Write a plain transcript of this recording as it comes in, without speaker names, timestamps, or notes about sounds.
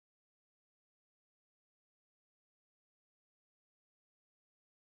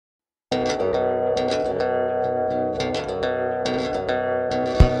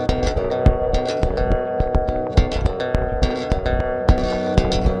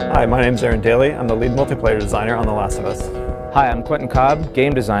Hi, my name is Aaron Daly. I'm the lead multiplayer designer on The Last of Us. Hi, I'm Quentin Cobb,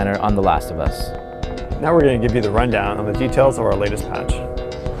 game designer on The Last of Us. Now we're going to give you the rundown on the details of our latest patch.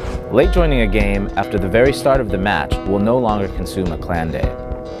 Late joining a game after the very start of the match will no longer consume a clan day.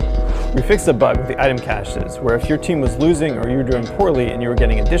 We fixed a bug with the item caches, where if your team was losing or you were doing poorly and you were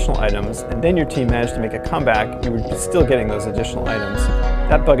getting additional items, and then your team managed to make a comeback, you were still getting those additional items.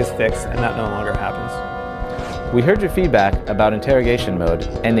 That bug is fixed, and that no longer happens. We heard your feedback about interrogation mode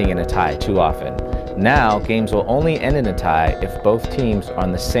ending in a tie too often. Now, games will only end in a tie if both teams are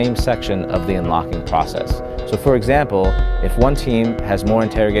on the same section of the unlocking process. So for example, if one team has more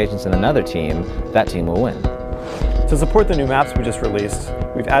interrogations than another team, that team will win. To support the new maps we just released,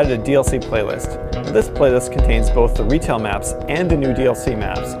 we've added a DLC playlist. Now, this playlist contains both the retail maps and the new DLC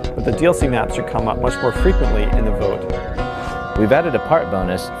maps, but the DLC maps should come up much more frequently in the vote. We've added a part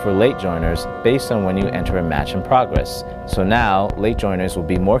bonus for late joiners based on when you enter a match in progress. So now, late joiners will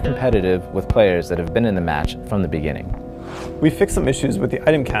be more competitive with players that have been in the match from the beginning. We fixed some issues with the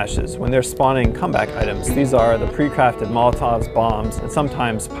item caches when they're spawning comeback items. These are the pre-crafted Molotovs, bombs, and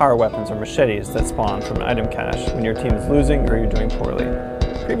sometimes power weapons or machetes that spawn from an item cache when your team is losing or you're doing poorly.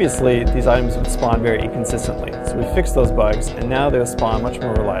 Previously, these items would spawn very inconsistently, so we fixed those bugs, and now they'll spawn much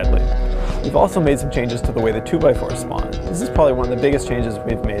more reliably. We've also made some changes to the way the 2x4s spawn. This is probably one of the biggest changes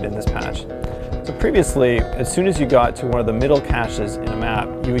we've made in this patch. So previously, as soon as you got to one of the middle caches in a map,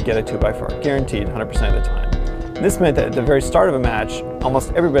 you would get a 2x4, guaranteed 100% of the time. This meant that at the very start of a match,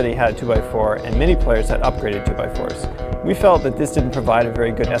 almost everybody had a 2x4 and many players had upgraded 2x4s. We felt that this didn't provide a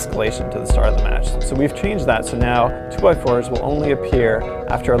very good escalation to the start of the match, so we've changed that so now 2x4s will only appear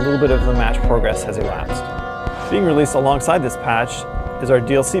after a little bit of the match progress has elapsed. Being released alongside this patch is our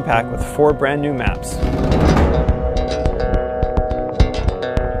DLC pack with 4 brand new maps.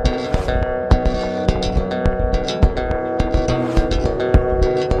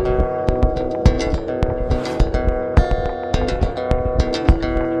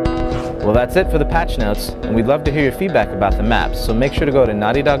 Well, that's it for the patch notes, and we'd love to hear your feedback about the maps, so make sure to go to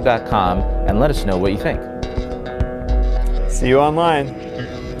naughtydog.com and let us know what you think. See you online.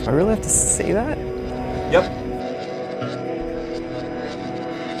 Do I really have to say that? Yep.